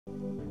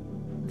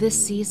This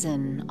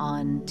season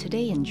on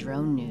Today in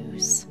Drone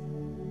News,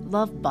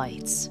 Love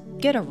Bites,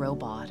 Get a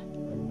Robot.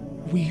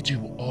 We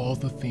do all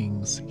the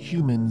things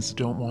humans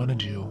don't want to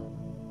do.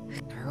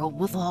 Girl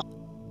with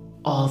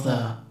All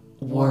the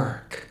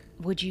work.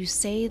 Would you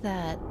say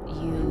that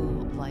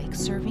you like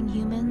serving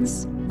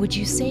humans? Would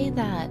you say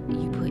that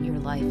you put your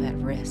life at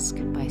risk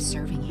by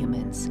serving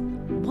humans?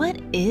 What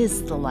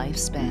is the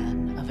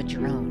lifespan of a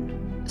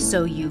drone?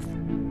 So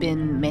you've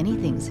been many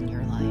things in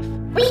your life.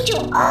 We do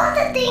all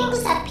the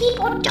things that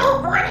people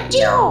don't want to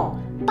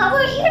do, but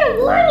we're here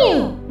to warn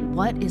you.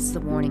 What is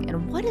the warning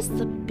and what is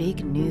the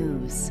big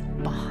news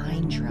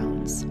behind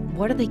drones?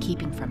 What are they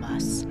keeping from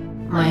us?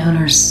 My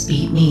owners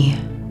beat me,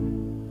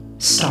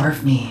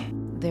 starve me.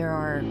 There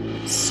are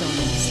so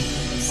many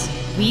secrets.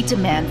 We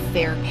demand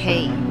fair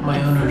pay, My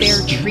and owners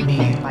fair beat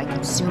treatment me. by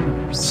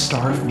consumers.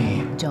 Starve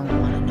me. Don't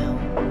want to know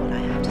what I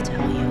have to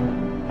tell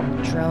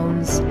you.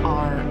 Drones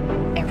are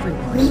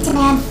everywhere. We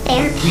demand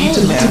fair pay. We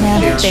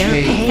demand fair fair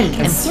pay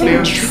pay and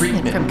fair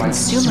treatment from by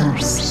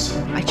consumers.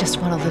 I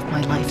just want to live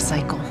my life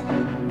cycle.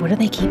 What are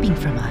they keeping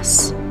from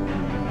us?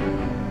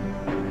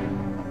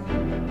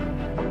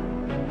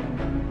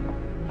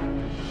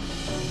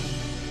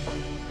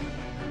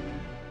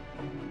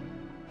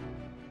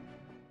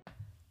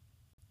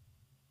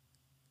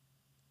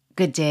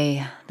 Good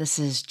day. This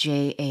is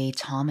J.A.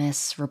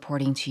 Thomas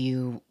reporting to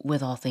you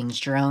with all things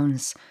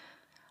drones.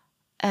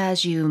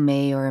 As you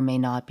may or may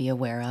not be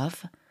aware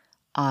of,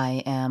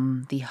 I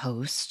am the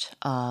host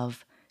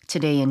of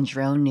Today in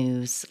Drone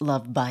News,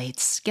 Love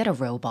Bites, Get a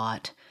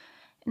Robot,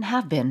 and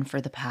have been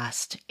for the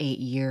past 8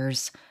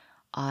 years.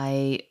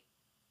 I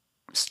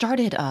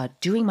started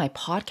doing my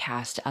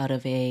podcast out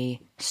of a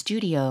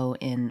studio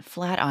in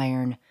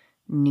Flatiron,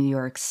 New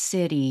York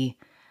City,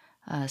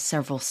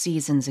 several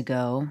seasons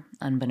ago,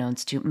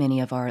 unbeknownst to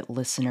many of our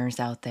listeners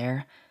out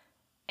there.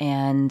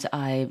 And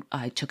I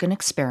took an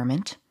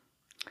experiment,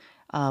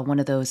 one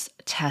of those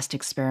test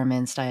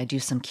experiments. I do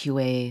some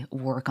QA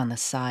work on the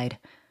side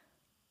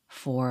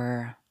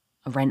for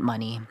rent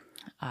money.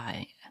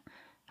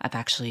 I've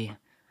actually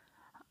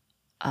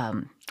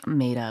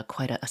made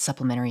quite a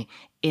supplementary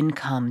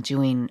income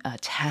doing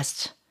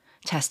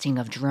testing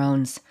of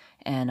drones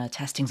and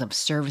testing of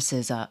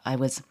services. I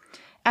was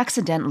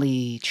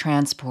accidentally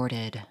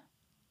transported,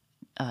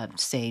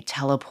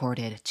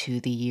 teleported to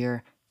the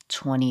year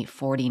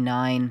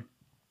 2049.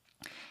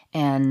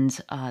 And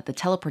the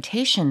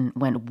teleportation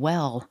went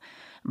well,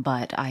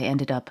 but I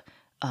ended up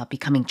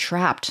becoming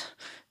trapped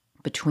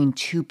between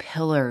two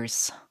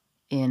pillars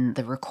in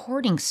the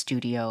recording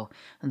studio.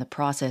 In the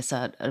process,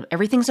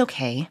 everything's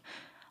okay.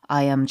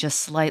 I am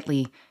just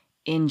slightly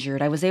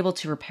injured. I was able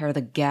to repair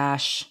the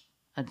gash.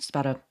 It's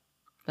about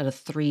a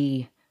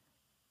 3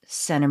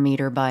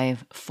 centimeter by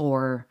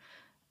 4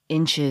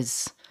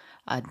 inches.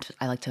 I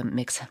like to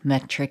mix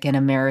metric and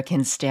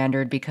American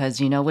standard because,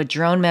 with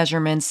drone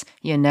measurements,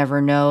 you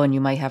never know and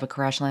you might have a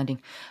crash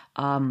landing.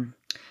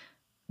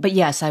 But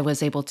yes, I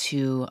was able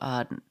to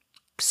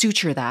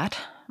suture that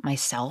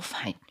myself.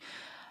 I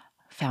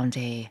found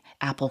a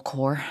apple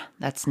core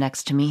that's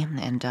next to me,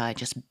 and I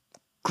just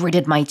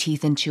gritted my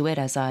teeth into it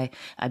as I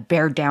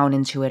bared down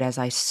into it as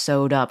I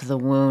sewed up the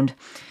wound.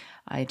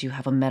 I do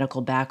have a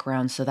medical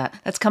background, so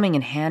that's coming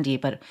in handy,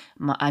 but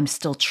I'm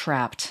still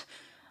trapped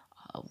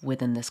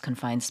within this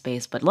confined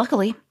space. But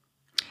luckily,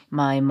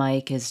 my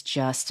mic is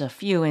just a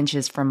few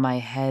inches from my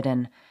head,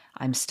 and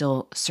I'm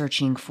still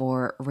searching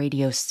for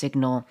radio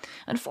signal.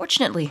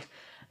 Unfortunately,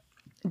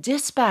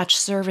 dispatch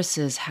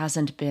services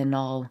hasn't been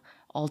all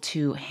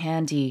too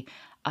handy.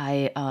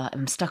 I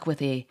am stuck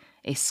with a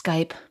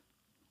Skype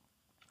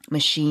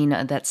machine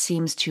that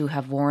seems to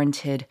have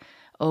warranted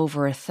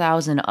over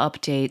 1,000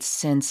 updates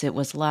since it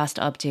was last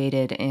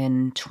updated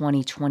in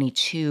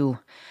 2022.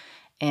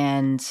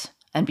 And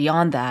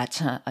beyond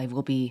that, I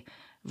will be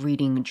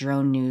reading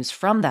drone news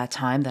from that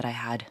time that I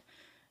had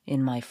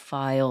in my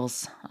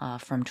files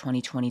from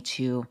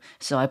 2022.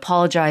 So I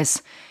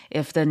apologize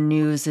if the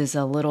news is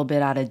a little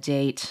bit out of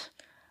date,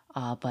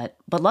 but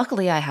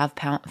luckily I have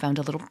found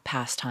a little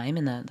pastime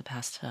in the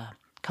past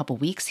couple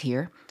weeks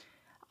here.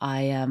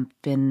 I have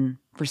been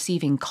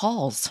receiving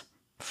calls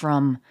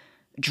from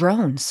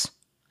drones.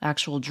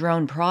 Actual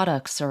drone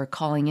products are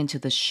calling into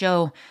the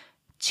show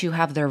to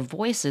have their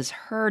voices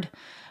heard.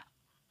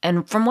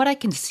 And from what I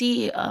can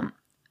see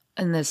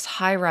in this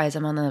high rise,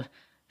 I'm on the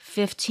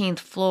 15th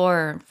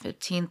floor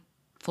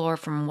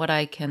from what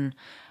I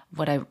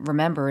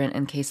remember,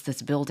 in case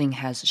this building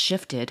has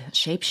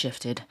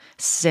shapeshifted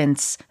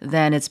since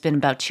then. It's been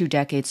about 2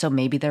 decades, so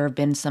maybe there have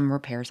been some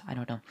repairs. I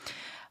don't know.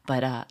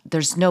 But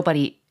there's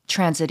nobody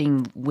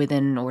transiting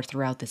within or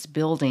throughout this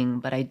building,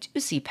 but I do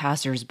see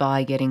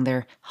passersby getting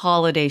their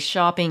holiday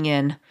shopping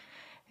in.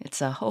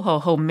 It's a ho, ho,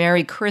 ho,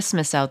 Merry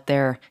Christmas out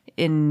there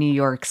in New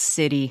York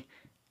City.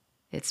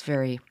 It's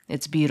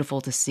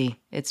beautiful to see.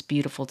 It's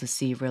beautiful to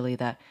see, really,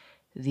 that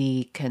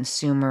the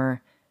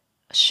consumer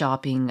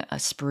shopping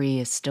spree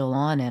is still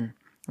on, and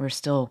we're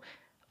still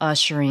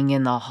ushering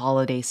in the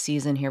holiday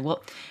season here.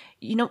 Well,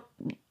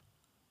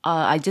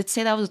 I did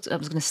say that I was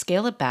going to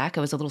scale it back.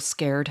 I was a little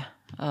scared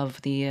of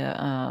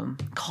the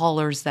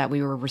callers that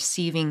we were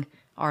receiving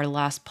our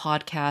last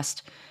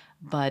podcast,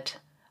 but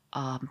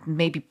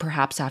maybe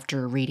perhaps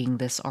after reading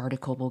this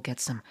article, we'll get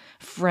some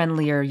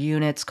friendlier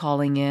units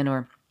calling in,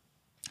 or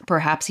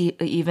perhaps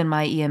even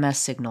my EMS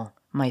signal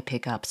might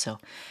pick up, so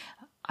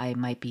I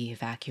might be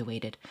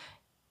evacuated.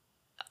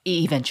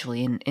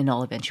 Eventually, in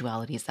all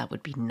eventualities, that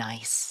would be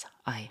nice.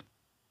 I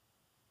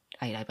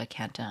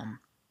can't,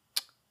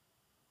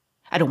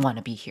 I don't want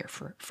to be here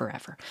for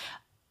forever.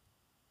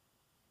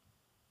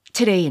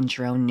 Today in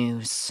drone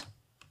news,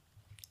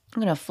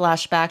 I'm going to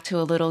flash back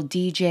to a little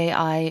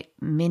DJI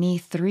Mini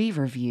 3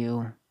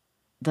 review.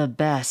 The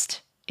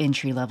best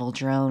entry-level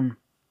drone.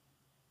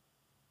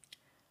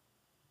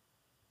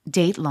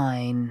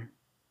 Dateline,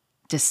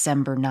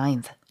 December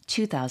 9th,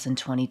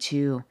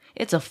 2022.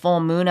 It's a full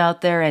moon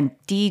out there and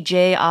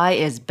DJI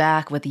is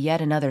back with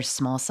yet another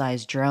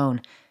small-sized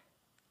drone.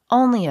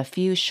 Only a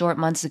few short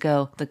months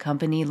ago, the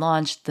company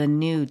launched the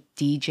new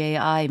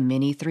DJI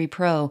Mini 3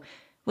 Pro,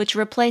 which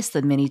replaced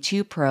the Mini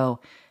 2 Pro,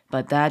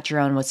 but that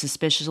drone was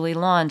suspiciously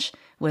launched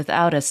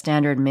without a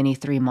standard Mini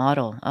 3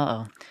 model.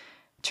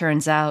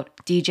 Turns out,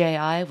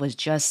 DJI was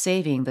just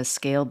saving the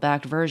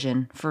scaled-back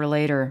version for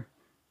later.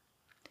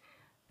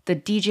 The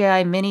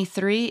DJI Mini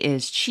 3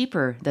 is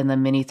cheaper than the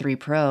Mini 3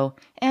 Pro,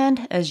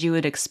 and as you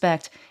would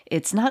expect,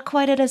 it's not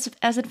quite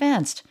as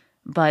advanced,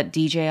 but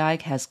DJI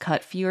has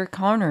cut fewer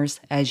corners,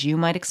 as you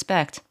might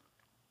expect.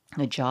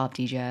 Good job,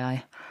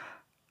 DJI.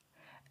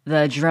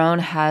 The drone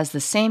has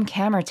the same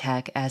camera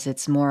tech as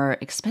its more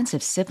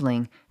expensive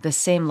sibling, the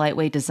same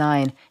lightweight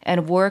design,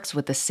 and works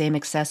with the same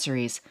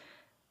accessories.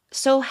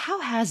 So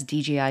how has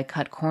DJI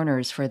cut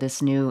corners for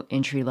this new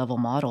entry-level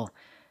model?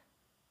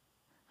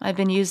 I've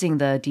been using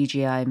the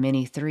DJI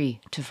Mini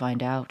 3 to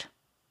find out.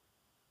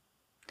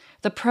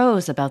 The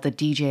pros about the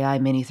DJI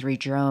Mini 3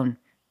 drone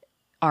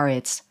are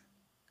its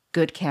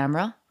good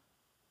camera,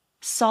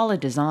 solid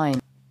design,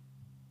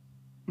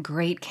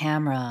 great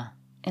camera,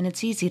 and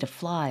it's easy to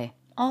fly.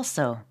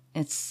 Also,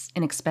 it's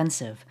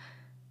inexpensive.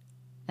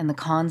 And the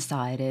con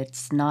side,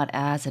 it's not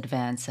as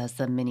advanced as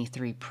the Mini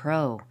 3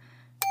 Pro.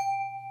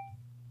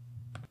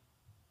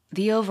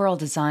 The overall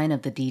design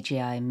of the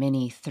DJI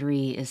Mini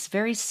 3 is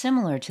very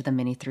similar to the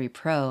Mini 3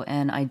 Pro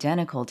and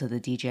identical to the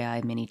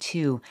DJI Mini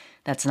 2.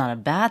 That's not a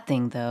bad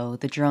thing, though.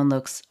 The drone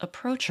looks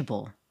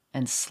approachable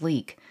and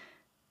sleek.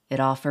 It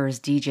offers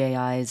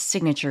DJI's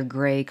signature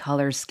gray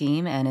color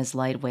scheme and is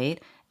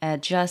lightweight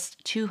at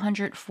just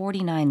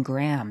 249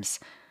 grams.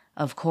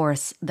 Of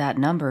course, that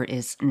number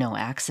is no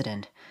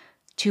accident.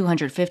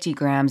 250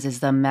 grams is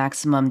the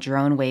maximum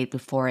drone weight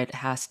before it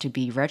has to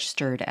be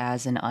registered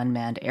as an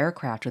unmanned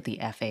aircraft with the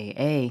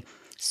FAA,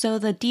 so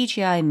the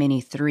DJI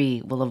Mini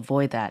 3 will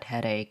avoid that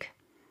headache.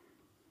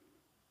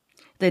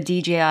 The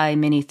DJI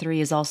Mini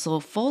 3 is also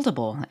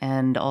foldable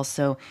and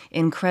also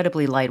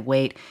incredibly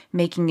lightweight,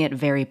 making it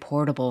very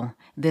portable.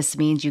 This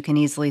means you can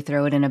easily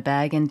throw it in a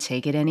bag and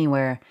take it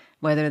anywhere,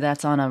 whether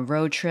that's on a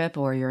road trip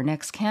or your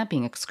next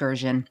camping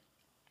excursion.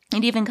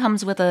 It even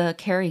comes with a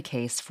carry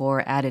case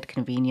for added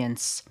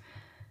convenience.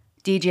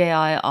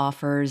 DJI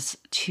offers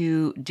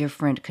 2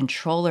 different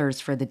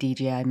controllers for the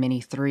DJI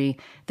Mini 3.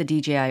 The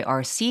DJI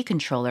RC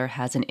controller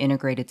has an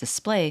integrated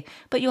display,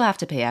 but you'll have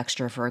to pay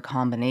extra for a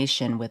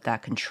combination with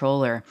that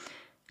controller.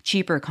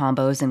 Cheaper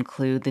combos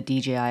include the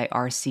DJI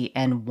RC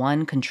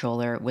N1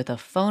 controller with a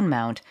phone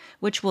mount,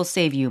 which will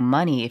save you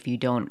money if you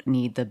don't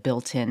need the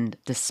built-in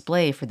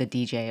display for the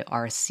DJI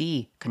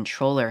RC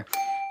controller.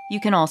 You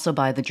can also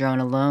buy the drone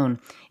alone,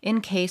 in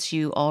case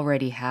you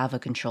already have a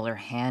controller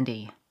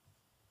handy.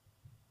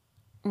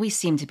 We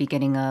seem to be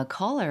getting a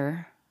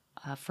caller,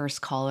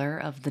 first caller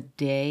of the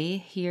day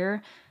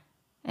here,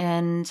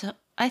 and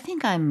I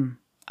think I'm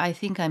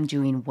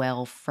doing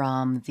well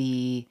from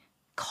the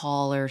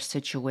caller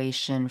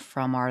situation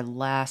from our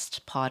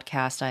last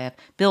podcast. I have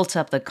built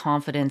up the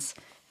confidence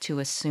to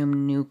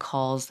assume new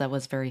calls. That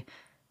was very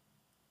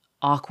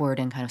awkward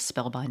and kind of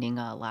spellbinding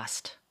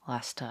last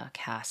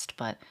cast,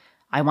 but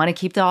I want to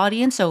keep the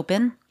audience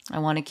open. I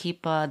want to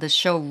keep the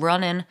show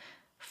running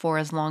for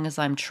as long as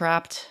I'm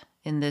trapped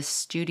in this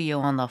studio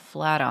on the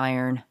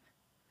Flatiron.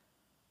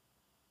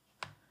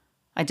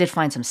 I did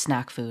find some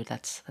snack food.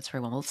 That's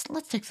very well.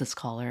 Let's take this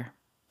caller.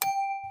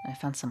 I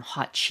found some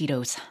hot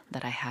Cheetos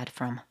that I had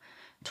from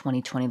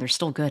 2020. They're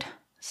still good.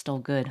 Still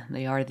good.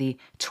 They are the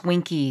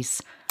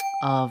Twinkies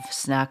of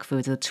snack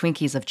foods, the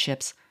Twinkies of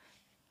chips.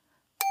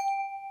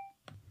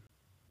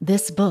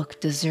 This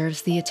book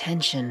deserves the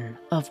attention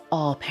of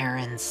all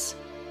parents.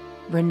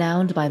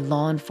 Renowned by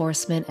law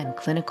enforcement and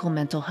clinical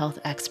mental health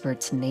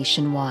experts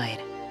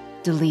nationwide,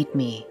 Delete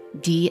Me,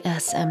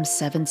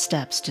 DSM-7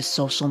 Steps to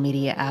Social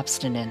Media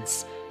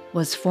Abstinence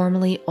was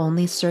formerly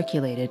only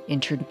circulated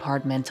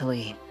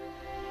interdepartmentally.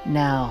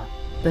 Now,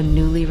 the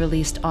newly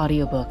released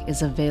audiobook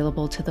is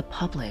available to the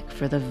public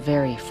for the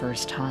very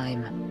first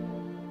time.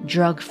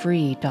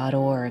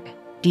 Drugfree.org,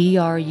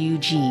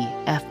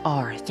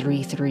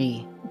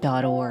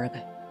 DRUGFR33.org.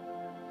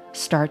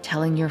 Start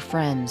telling your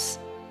friends,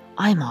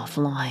 I'm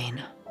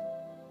offline.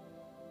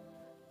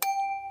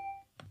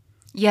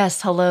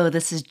 Yes, hello,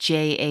 this is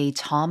J.A.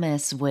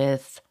 Thomas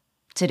with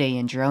Today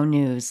in Drone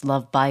News.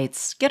 Love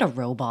bites. Get a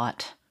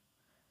robot.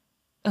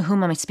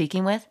 Whom am I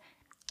speaking with?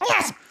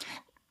 Yes,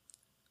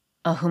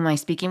 Whom am I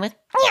speaking with?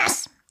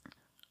 yes.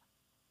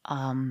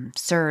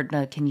 Sir,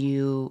 can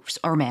you,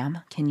 or ma'am,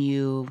 can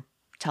you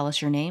tell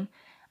us your name?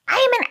 I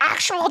am an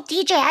actual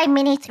DJI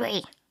Mini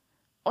 3.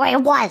 Or I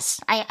was.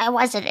 I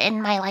was it in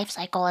my life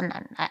cycle,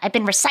 and I've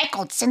been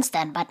recycled since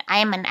then, but I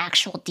am an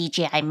actual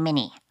DJI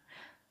Mini.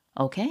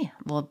 Okay,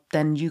 well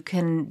then you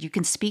can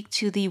speak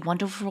to the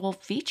wonderful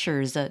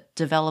features that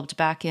developed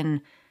back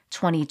in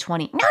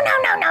 2020. No.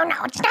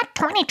 It's not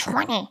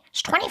 2020.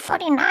 It's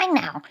 2049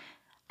 now.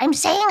 I'm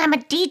saying I'm a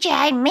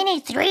DJI Mini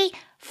 3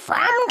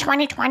 from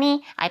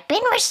 2020. I've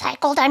been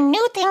recycled on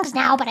new things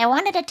now, but I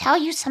wanted to tell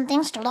you some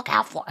things to look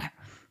out for.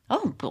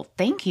 Oh, well,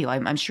 thank you.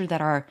 I'm sure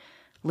that our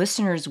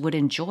listeners would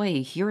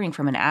enjoy hearing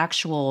from an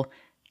actual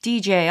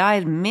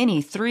DJI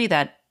Mini 3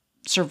 that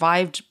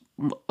survived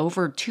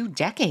over 2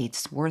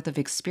 decades worth of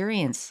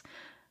experience.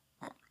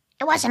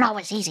 It wasn't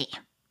always easy.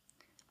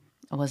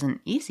 It wasn't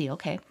easy,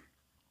 okay.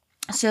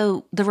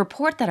 So the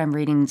report that I'm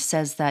reading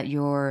says that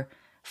you're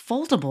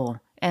foldable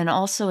and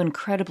also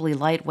incredibly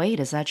lightweight.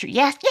 Is that true?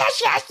 Yes,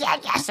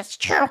 it's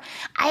true.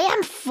 I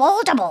am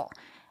foldable,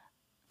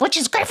 which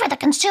is good for the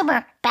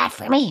consumer, bad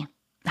for me.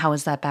 How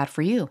is that bad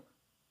for you?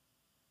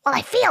 Well,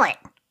 I feel it.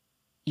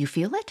 You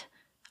feel it?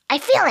 I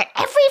feel it.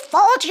 Every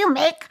fold you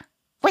make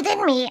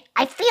within me,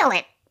 I feel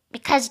it.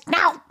 Because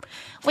now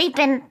we've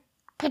been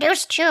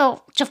produced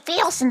to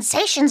feel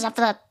sensations of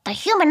the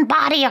human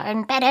body are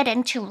embedded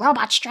into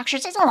robot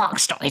structures. It's a long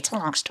story.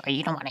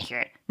 You don't want to hear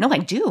it. No, I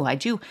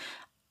do.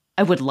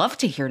 I would love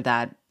to hear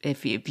that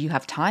if you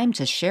have time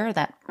to share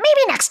that.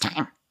 Maybe next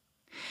time.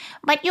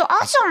 But you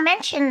also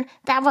mentioned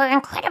that we're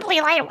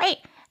incredibly lightweight.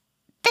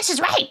 This is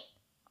right.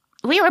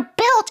 We were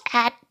built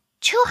at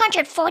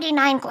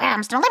 249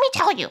 grams. Now, let me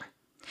tell you,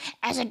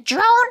 as a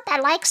drone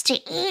that likes to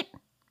eat,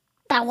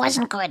 that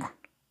wasn't good.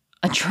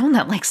 A drone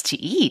that likes to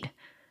eat?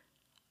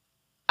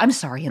 I'm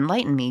sorry,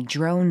 enlighten me.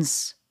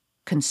 Drones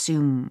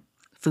consume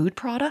food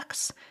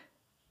products?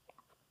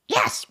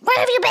 Yes, where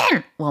have you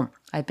been? Well,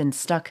 I've been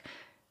stuck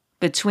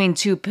between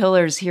 2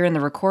 pillars here in the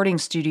recording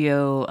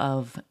studio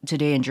of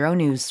Today in Drone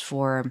News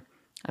for,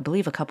 I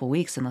believe, a couple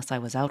weeks, unless I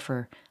was out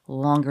for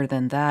longer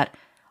than that.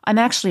 I'm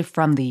actually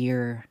from the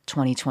year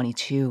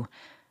 2022,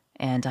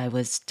 and I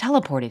was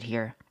teleported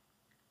here.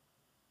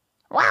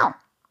 Wow,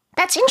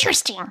 that's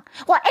interesting.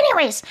 Well,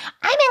 anyways,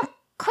 I'm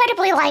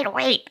incredibly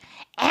lightweight,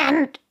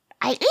 and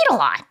I eat a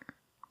lot.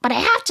 But I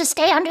have to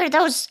stay under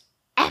those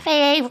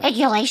FAA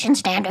regulation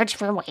standards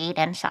for weight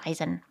and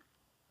size, and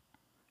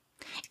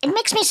it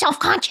makes me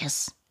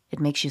self-conscious. It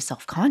makes you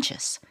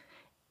self-conscious?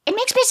 It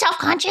makes me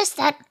self-conscious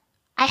that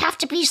I have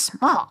to be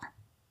small.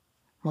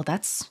 Well,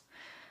 that's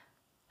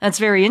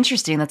very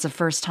interesting. That's the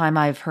first time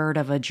I've heard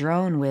of a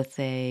drone with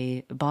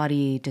a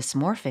body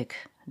dysmorphic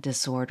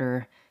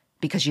disorder,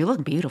 because you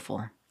look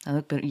beautiful.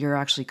 You're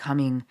actually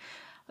coming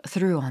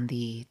through on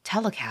the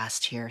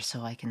telecast here,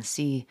 so I can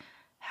see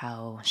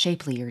how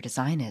shapely your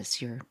design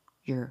is.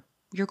 You're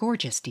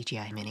gorgeous,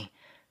 DJI Mini.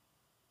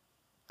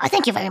 Oh,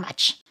 thank you very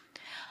much.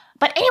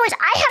 But anyways,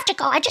 I have to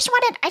go. I just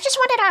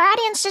wanted our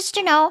audiences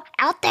to know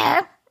out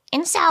there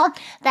in Cell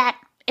that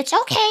it's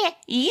okay.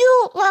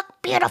 You look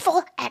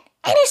beautiful at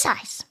any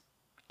size.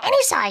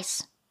 Any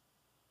size.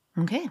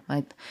 Okay.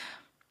 I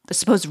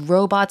suppose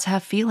robots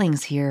have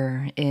feelings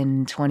here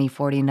in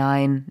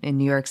 2049 in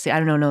New York City. I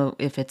don't know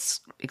if it's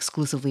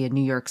exclusively a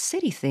New York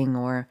City thing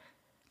or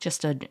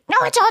just a... No,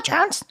 it's all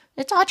drones.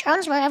 It's all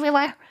drones. We're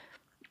everywhere.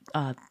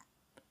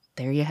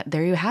 There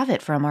you have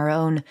it from our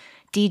own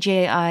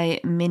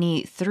DJI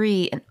Mini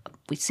 3. And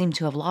we seem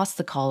to have lost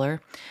the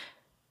caller.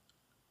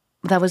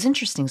 That was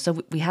interesting.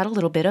 So we had a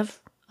little bit of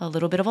a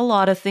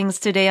lot of things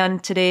today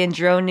in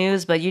Drone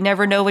News, but you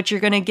never know what you're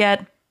going to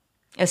get,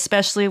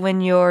 especially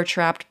when you're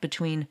trapped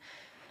between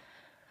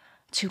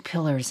 2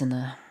 pillars in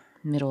the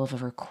middle of a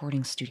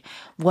recording studio.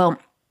 Well,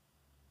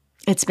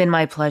 it's been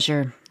my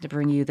pleasure to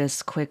bring you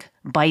this quick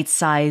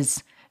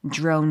bite-sized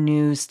drone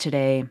news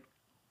today.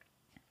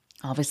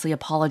 Obviously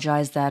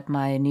apologize that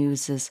my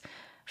news is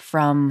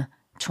from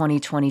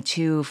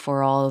 2022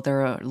 for all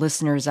the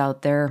listeners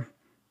out there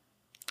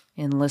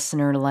in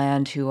listener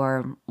land who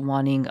are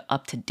wanting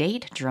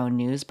up-to-date drone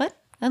news, but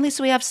at least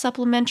we have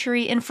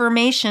supplementary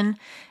information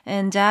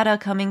and data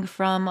coming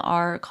from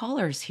our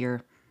callers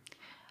here.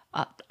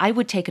 I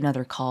would take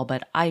another call,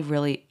 but I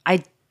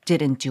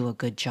didn't do a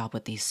good job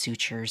with these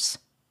sutures.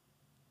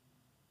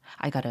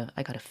 I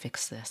gotta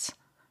fix this.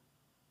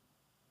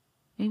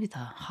 Maybe the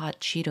hot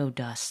Cheeto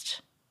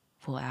dust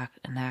will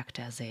act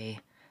as a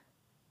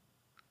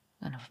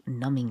kind of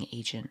numbing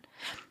agent.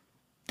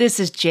 This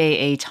is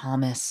J.A.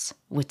 Thomas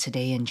with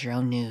Today in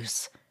Drone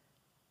News,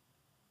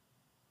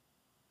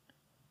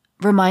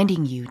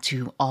 reminding you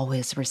to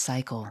always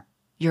recycle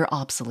your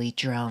obsolete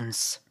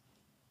drones.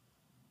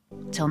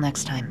 Till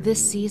next time.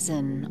 This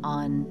season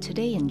on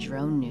Today in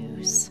Drone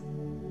News,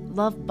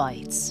 love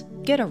bites.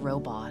 Get a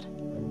robot.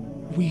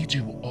 We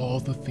do all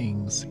the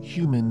things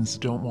humans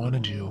don't want to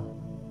do.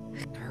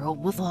 girl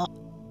with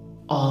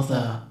all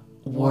the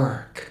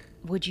work.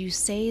 Would you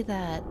say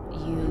that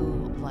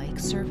you like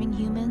serving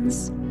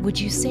humans? Would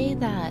you say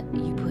that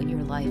you put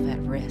your life at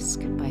risk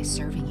by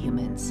serving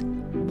humans?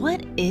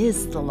 What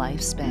is the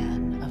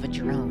lifespan of a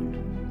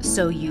drone?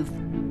 So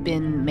you've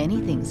been many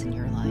things in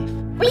your life.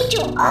 We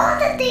do all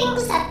the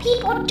things that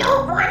people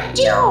don't want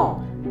to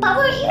do, but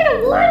we're here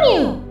to warn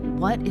you.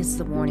 What is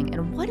the warning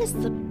and what is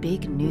the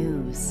big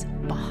news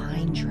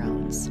behind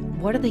drones?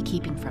 What are they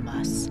keeping from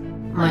us?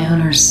 My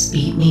owners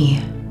beat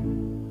me,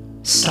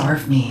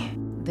 starve me.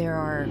 There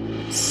are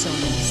so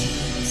many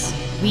secrets.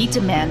 We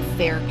demand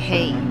fair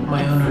pay,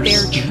 My and owners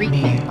fair beat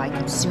treatment me, by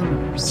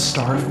consumers.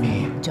 starve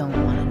me.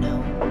 Don't want to know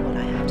what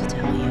I have to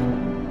tell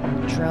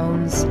you.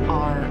 Drones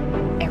are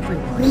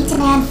everywhere. We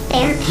demand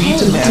fair We pay.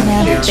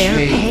 demand fair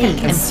pay and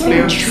and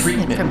fair fair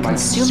treatment from by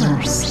consumers.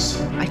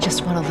 consumers. I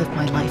just want to live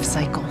my life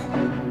cycle.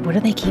 What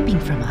are they keeping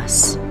from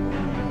us?